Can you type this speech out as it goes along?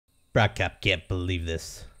Brockcop can't believe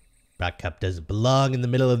this. Brockcop doesn't belong in the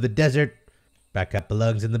middle of the desert. Brockcop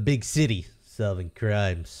belongs in the big city, solving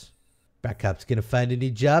crimes. Brockcop's gonna find a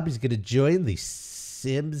new job. He's gonna join the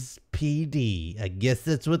Sims PD. I guess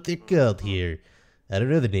that's what they're called here. I don't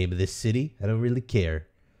know the name of this city. I don't really care.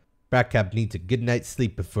 Brockcop needs a good night's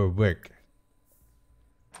sleep before work.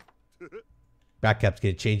 Brockcop's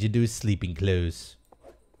gonna change into his sleeping clothes.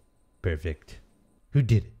 Perfect. Who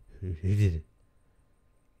did it? Who did it?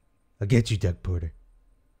 I'll get you, Doug Porter.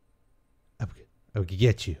 I'll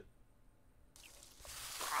get you.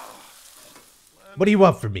 What do you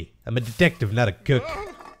want from me? I'm a detective, not a cook.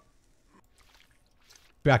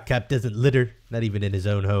 Brockcop doesn't litter, not even in his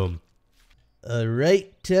own home.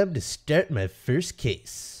 Alright, time to start my first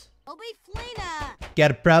case.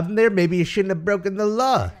 Got a problem there? Maybe you shouldn't have broken the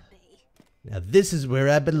law. Now this is where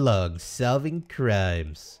I belong, solving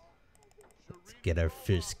crimes. Let's get our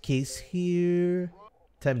first case here.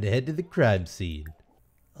 Time to head to the crime scene.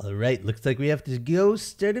 Alright, looks like we have to go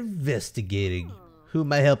start investigating. Who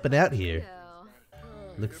am I helping out here?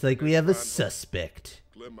 Looks like we have a suspect.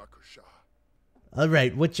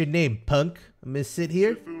 Alright, what's your name, punk? I'm gonna sit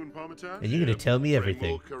here, and you're gonna tell me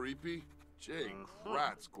everything.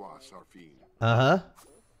 Uh-huh.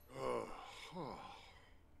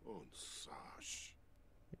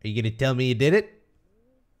 Are you gonna tell me you did it?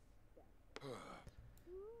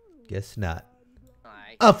 Guess not.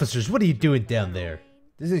 Officers, what are you doing down there?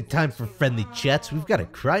 This isn't time for friendly chats. We've got a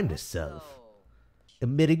crime to solve.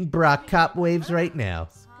 Emitting Brockcop waves right now.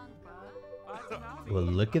 Well,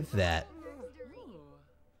 look at that.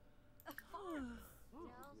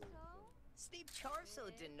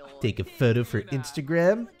 Take a photo for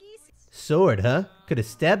Instagram. Sword, huh? Could have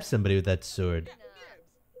stabbed somebody with that sword.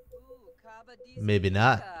 Maybe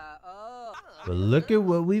not. But look at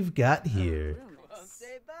what we've got here.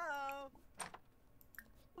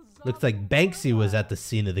 Looks like Banksy was at the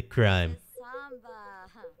scene of the crime.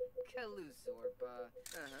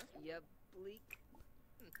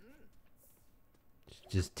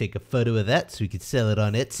 Just take a photo of that so we could sell it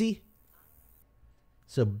on Etsy.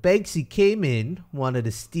 So Banksy came in, wanted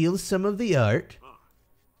to steal some of the art,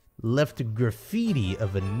 left a graffiti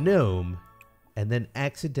of a gnome, and then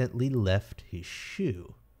accidentally left his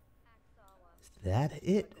shoe. Is that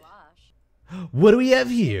it? What do we have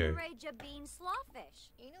here?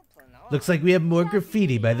 Looks like we have more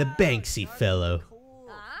graffiti by the Banksy fellow.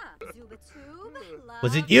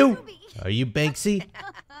 Was it you? Are you Banksy?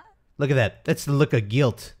 Look at that. That's the look of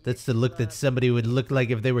guilt. That's the look that somebody would look like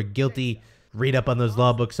if they were guilty. Read up on those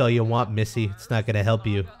law books all you want, Missy. It's not gonna help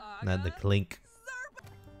you. Not in the clink.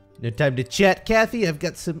 No time to chat, Kathy. I've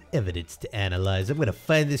got some evidence to analyze. I'm gonna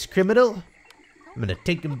find this criminal. I'm gonna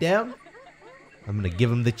take him down. I'm gonna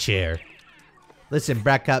give him the chair. Listen,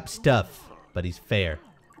 Brockcop's tough, but he's fair.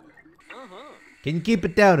 Can you keep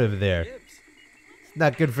it down over there? It's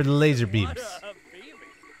not good for the laser beams.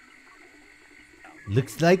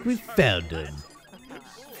 Looks like we found him.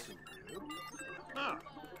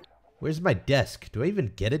 Where's my desk? Do I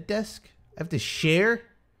even get a desk? I have to share?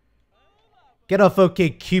 Get off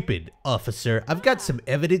OkCupid, officer. I've got some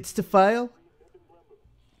evidence to file.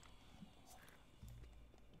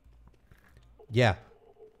 Yeah.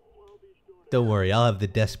 Don't worry, I'll have the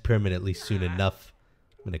desk permanently soon enough.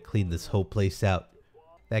 I'm gonna clean this whole place out.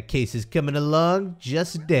 That case is coming along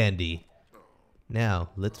just dandy. Now,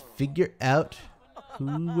 let's figure out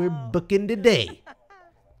who we're booking today.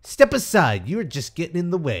 Step aside, you're just getting in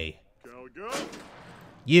the way.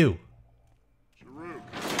 You.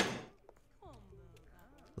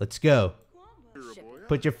 Let's go.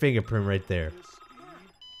 Put your fingerprint right there.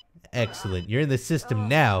 Excellent. You're in the system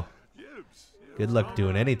now. Good luck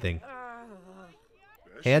doing anything.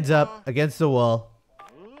 Hands up against the wall.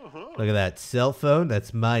 Look at that. Cell phone.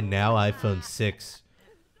 That's mine now. iPhone 6.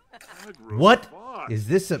 What? Is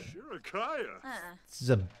this a... This is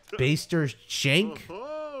a Baster shank?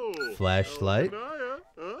 Flashlight?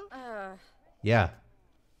 Yeah.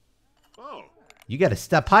 You gotta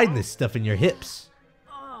stop hiding this stuff in your hips.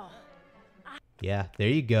 Yeah, there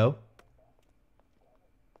you go.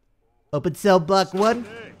 Open cell block 1.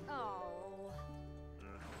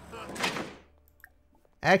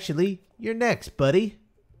 Actually, you're next, buddy.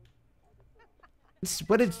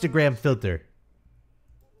 What Instagram filter?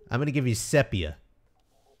 I'm gonna give you sepia.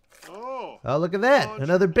 Oh, look at that.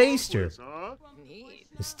 Another baster.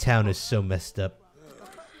 This town is so messed up.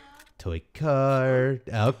 Toy car.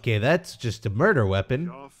 Okay, that's just a murder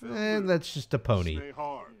weapon. And that's just a pony.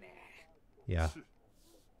 Yeah.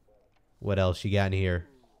 What else you got in here?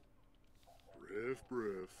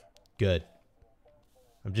 Good.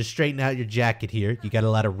 I'm just straightening out your jacket here. You got a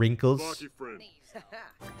lot of wrinkles.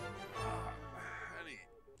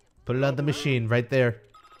 Put it on the machine right there.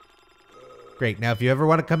 Great. Now, if you ever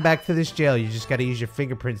want to come back to this jail, you just got to use your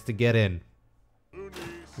fingerprints to get in.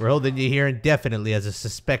 We're holding you here indefinitely as a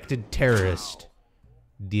suspected terrorist.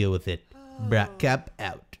 Deal with it. Brock Cop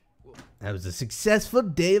out. That was a successful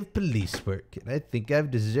day of police work, and I think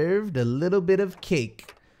I've deserved a little bit of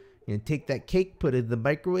cake. You gonna take that cake, put it in the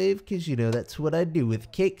microwave, because you know that's what I do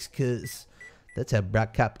with cakes, because that's how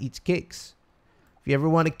Brock Cop eats cakes. If you ever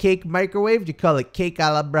want a cake microwaved, you call it cake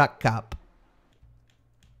a la Brock Cop.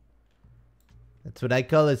 That's what I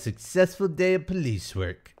call a successful day of police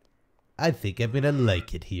work. I think I'm gonna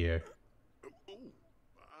like it here.